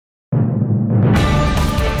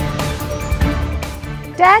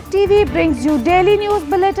Tag TV brings you daily news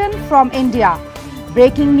bulletin from India.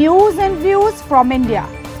 Breaking news and views from India.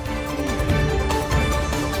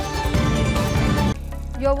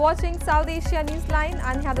 You're watching South Asia Newsline,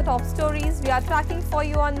 and here are the top stories we are tracking for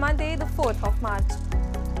you on Monday, the 4th of March.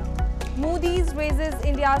 Moody's raises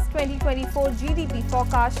India's 2024 GDP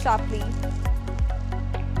forecast sharply.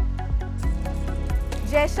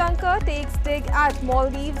 Jaishankar takes dig at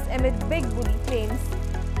Maldives amid big bully claims.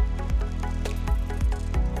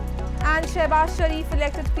 And Shehbaz Sharif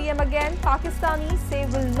elected PM again, Pakistanis say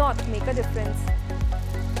will not make a difference.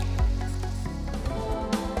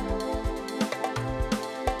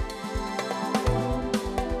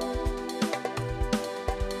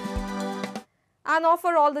 And now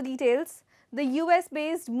for all the details, the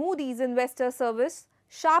US-based Moody's Investor Service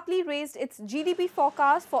sharply raised its GDP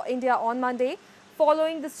forecast for India on Monday,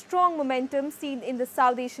 following the strong momentum seen in the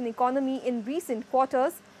South Asian economy in recent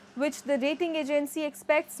quarters, which the rating agency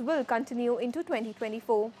expects will continue into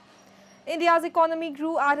 2024. India's economy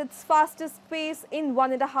grew at its fastest pace in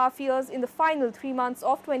 1.5 years in the final 3 months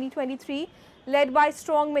of 2023, led by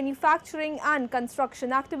strong manufacturing and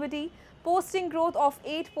construction activity, posting growth of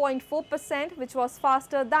 8.4%, which was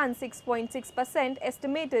faster than 6.6%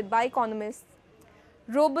 estimated by economists.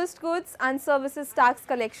 Robust goods and services tax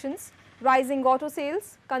collections, rising auto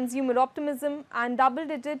sales, consumer optimism and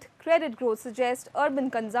double-digit credit growth suggest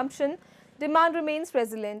urban consumption demand remains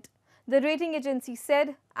resilient, the rating agency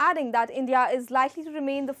said, adding that India is likely to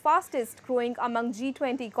remain the fastest growing among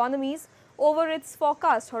G20 economies over its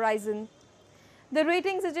forecast horizon. The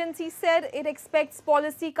ratings agency said it expects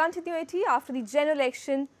policy continuity after the general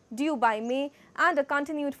election due by May and a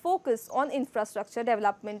continued focus on infrastructure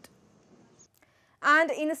development.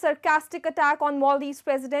 And in a sarcastic attack on Maldives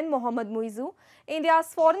President Mohammad Muizzu,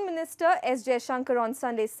 India's Foreign Minister S. Jaishankar on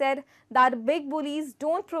Sunday said that big bullies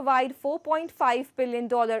don't provide $4.5 billion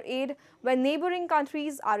aid when neighboring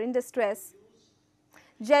countries are in distress.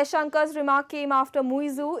 Jaishankar's remark came after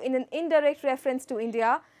Muizzu, in an indirect reference to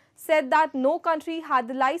India, said that no country had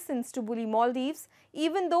the license to bully Maldives,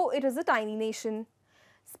 even though it is a tiny nation.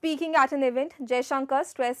 Speaking at an event, Jaishankar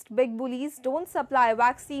stressed big bullies don't supply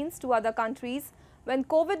vaccines to other countries when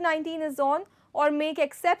COVID-19 is on, or make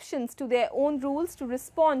exceptions to their own rules to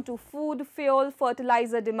respond to food, fuel,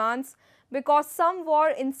 fertilizer demands, because some war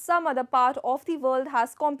in some other part of the world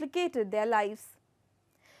has complicated their lives.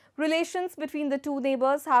 Relations between the two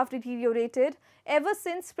neighbors have deteriorated ever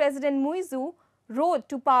since President Muizzu rode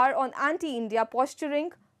to power on anti-India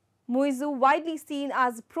posturing. Muizzu, widely seen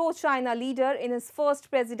as a pro-China leader in his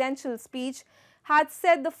first presidential speech, had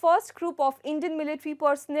said the first group of Indian military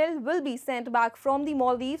personnel will be sent back from the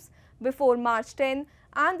Maldives before March 10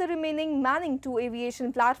 and the remaining Manning 2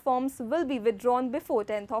 aviation platforms will be withdrawn before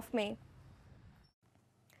 10th of May.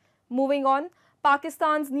 Moving on,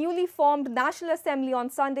 Pakistan's newly formed National Assembly on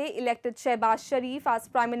Sunday elected Shehbaz Sharif as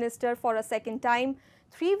Prime Minister for a second time,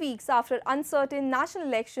 3 weeks after uncertain national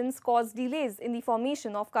elections caused delays in the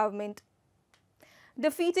formation of government.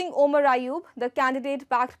 Defeating Omar Ayub, the candidate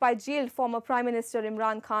backed by jailed former Prime Minister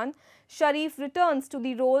Imran Khan, Sharif returns to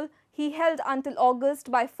the role he held until August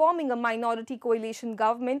by forming a minority coalition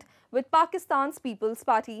government with Pakistan's People's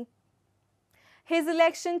Party. His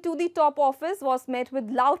election to the top office was met with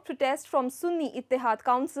loud protest from Sunni Ittihad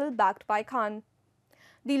Council backed by Khan.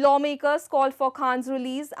 The lawmakers called for Khan's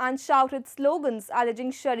release and shouted slogans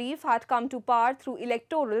alleging Sharif had come to power through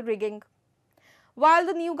electoral rigging. While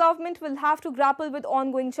the new government will have to grapple with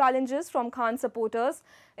ongoing challenges from Khan supporters,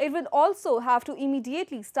 it will also have to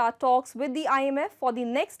immediately start talks with the IMF for the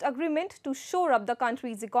next agreement to shore up the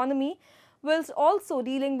country's economy, whilst also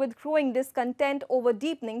dealing with growing discontent over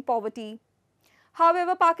deepening poverty.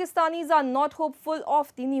 However, Pakistanis are not hopeful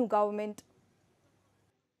of the new government.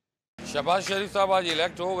 Shahbaz शरीफ साहब आज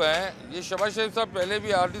elect हो गए हैं। ये शहबाज शरीफ साहब पहले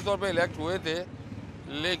भी arty तौर पे इलेक्ट हुए थे,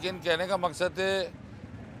 लेकिन कहने का मकसद है,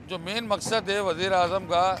 जो मेन मकसद है वज़ीर आज़म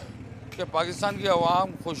का, कि पाकिस्तान की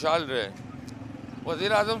आवाम खुशहाल रहे।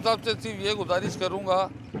 वज़ीर आज़म साहब से सिर्फ ये गुजारिश करूँगा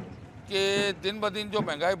कि दिन ब दिन जो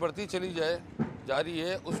महंगाई बढ़ती चली जा रही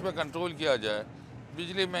है उस पर कंट्रोल किया जाए।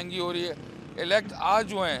 बिजली महंगी हो रही है, इलेक्ट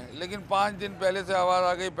आज हुए हैं लेकिन 5 दिन पहले से आवाज़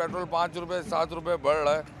आ गई पेट्रोल 5 रुपये 7 रुपये बढ़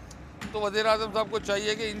रहा है। तो वज़ीर आज़म साहब को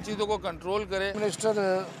चाहिए कि इन चीज़ों को कंट्रोल करें। मिनिस्टर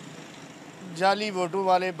जाली वोटों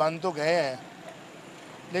वाले बन तो गए हैं,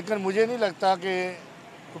 लेकिन मुझे नहीं लगता कि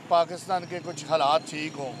पाकिस्तान के कुछ हालात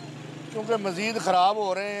ठीक हों, क्योंकि मज़ीद ख़राब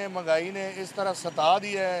हो रहे हैं। महंगाई ने इस तरह सता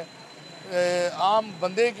दिया है, आम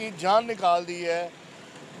बंदे की जान निकाल दी है,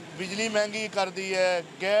 बिजली महंगी कर दी है,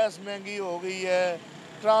 गैस महंगी हो गई है,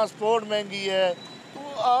 ट्रांसपोर्ट महंगी है। तो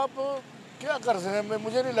आप क्या कर सकते हैं?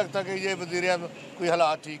 मुझे नहीं लगता कि ये वज़ीर आज़म कोई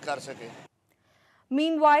हालात ठीक कर सके।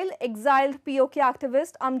 Meanwhile, exiled POK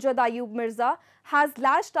activist Amjad Ayub Mirza has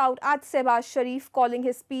lashed out at Shehbaz Sharif, calling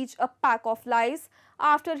his speech a pack of lies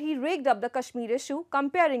after he rigged up the Kashmir issue,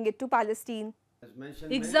 comparing it to Palestine.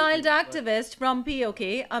 Exiled activist from POK,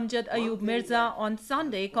 Amjad Ayub Mirza, on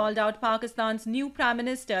Sunday called out Pakistan's new Prime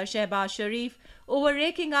Minister Shehbaz Sharif over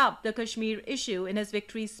raking up the Kashmir issue in his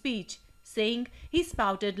victory speech, saying he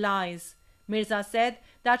spouted lies. Mirza said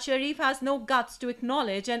that Sharif has no guts to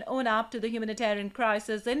acknowledge and own up to the humanitarian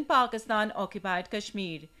crisis in Pakistan-occupied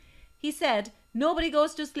Kashmir. He said nobody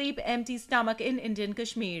goes to sleep empty stomach in Indian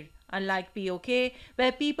Kashmir, unlike POK,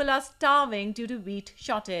 where people are starving due to wheat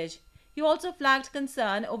shortage. He also flagged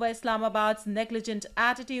concern over Islamabad's negligent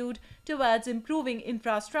attitude towards improving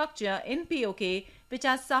infrastructure in POK, which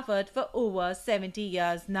has suffered for over 70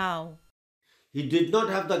 years now. He did not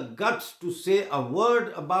have the guts to say a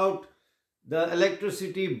word about the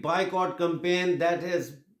electricity boycott campaign that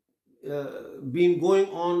has been going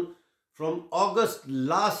on from August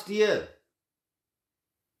last year.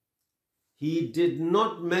 He did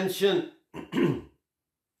not mention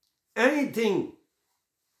anything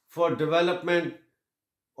for development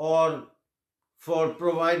or for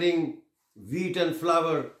providing wheat and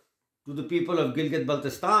flour to the people of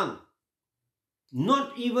Gilgit-Baltistan.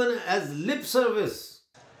 Not even as lip service.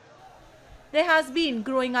 There has been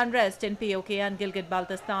growing unrest in POK and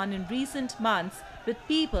Gilgit-Baltistan in recent months, with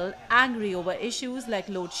people angry over issues like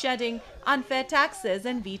load shedding, unfair taxes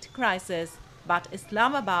and wheat crisis. But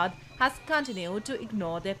Islamabad has continued to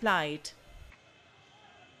ignore their plight.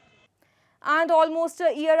 And almost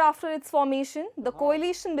a year after its formation, the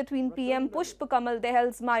coalition between PM Pushp Kamal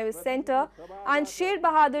Dahal's Mayur Centre and Sher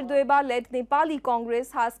Bahadur Deuba-led Nepali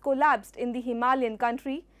Congress has collapsed in the Himalayan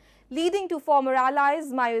country, leading to former allies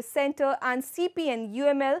Mayur Centre and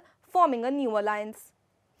CPN-UML forming a new alliance.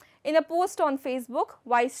 In a post on Facebook,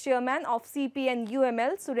 Vice Chairman of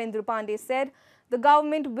CPN-UML Surendra Pandey said the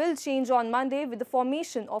government will change on Monday with the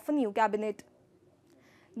formation of a new cabinet.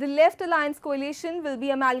 The Left Alliance coalition will be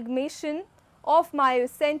amalgamation of Mayur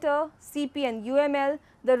Centre, CPN-UML,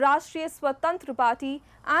 the Rashtriya Swatantra Party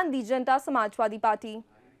and the Janta Samajwadi Party.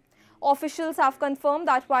 Officials have confirmed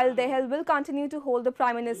that while Dahal will continue to hold the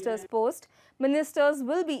Prime Minister's post, ministers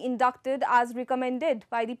will be inducted as recommended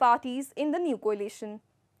by the parties in the new coalition.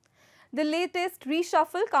 The latest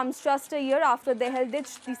reshuffle comes just a year after Dahal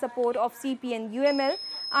ditched the support of CPN-UML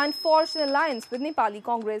and forged an alliance with Nepali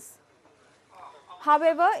Congress.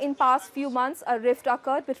 However, in past few months, a rift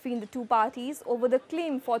occurred between the two parties over the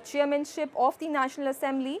claim for chairmanship of the National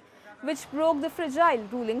Assembly, which broke the fragile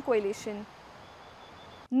ruling coalition.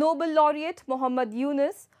 Nobel laureate Muhammad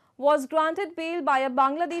Yunus was granted bail by a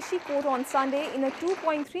Bangladeshi court on Sunday in a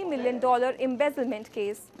 $2.3 million embezzlement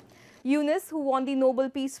case. Yunus, who won the Nobel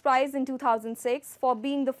Peace Prize in 2006 for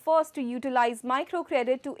being the first to utilize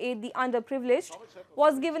microcredit to aid the underprivileged,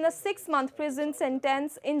 was given a 6-month prison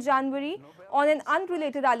sentence in January on an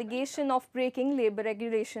unrelated allegation of breaking labor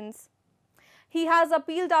regulations. He has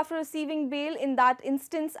appealed after receiving bail in that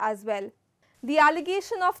instance as well. The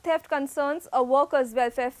allegation of theft concerns a workers'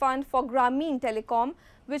 welfare fund for Grameen Telecom,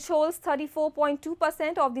 which holds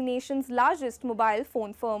 34.2% of the nation's largest mobile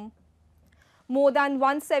phone firm. More than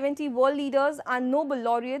 170 world leaders and Nobel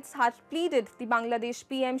laureates had pleaded the Bangladesh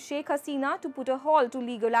PM Sheikh Hasina to put a halt to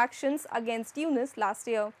legal actions against Yunus last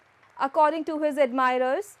year. According to his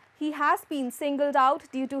admirers, he has been singled out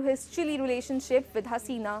due to his chilly relationship with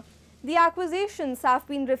Hasina. The accusations have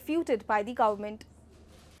been refuted by the government.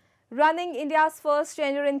 Running India's first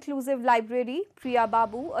gender-inclusive library, Priya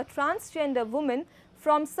Babu, a transgender woman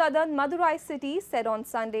from southern Madurai city, said on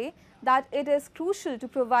Sunday that it is crucial to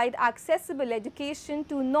provide accessible education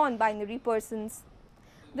to non-binary persons.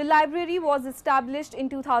 The library was established in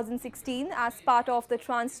 2016 as part of the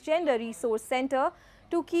Transgender Resource Center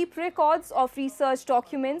to keep records of research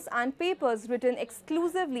documents and papers written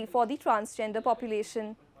exclusively for the transgender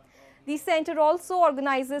population. The center also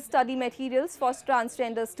organizes study materials for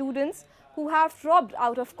transgender students who have dropped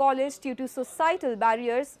out of college due to societal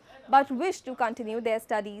barriers but wish to continue their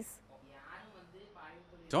studies.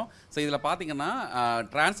 So இதில் பார்த்தீங்கன்னா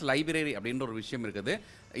trans library அப்படின்ற ஒரு விஷயம் இருக்குது.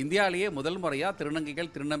 இந்தியாவிலேயே முதல் முறையாக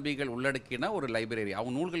திருநங்கைகள் உள்ளடக்கின ஒரு லைப்ரரி,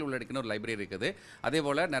 அவங்க நூல்கள் உள்ளடக்கின ஒரு லைப்ரரி இருக்குது. அதே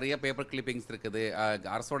போல் நிறைய பேப்பர் கிளிப்பிங்ஸ் இருக்குது,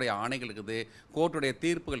 அரசுடைய ஆணைகள் இருக்குது, கோர்ட்டுடைய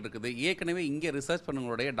தீர்ப்புகள் இருக்குது. ஏற்கனவே இங்கே ரிசர்ச்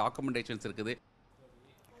பண்ணுங்களுடைய டாக்குமெண்டேஷன்ஸ் இருக்குது.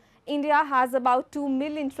 India has about 2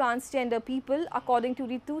 million transgender people according to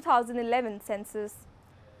the 2011 census.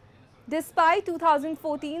 Despite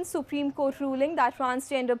 2014 Supreme Court ruling that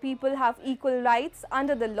transgender people have equal rights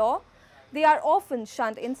under the law, they are often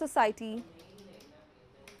shunned in society.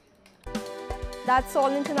 That's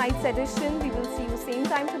all in tonight's edition. We will see you same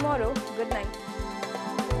time tomorrow. Good night.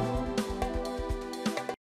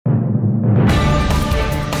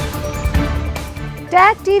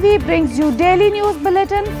 Tag TV brings you daily news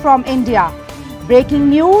bulletin from India. Breaking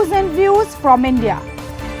news and views from India.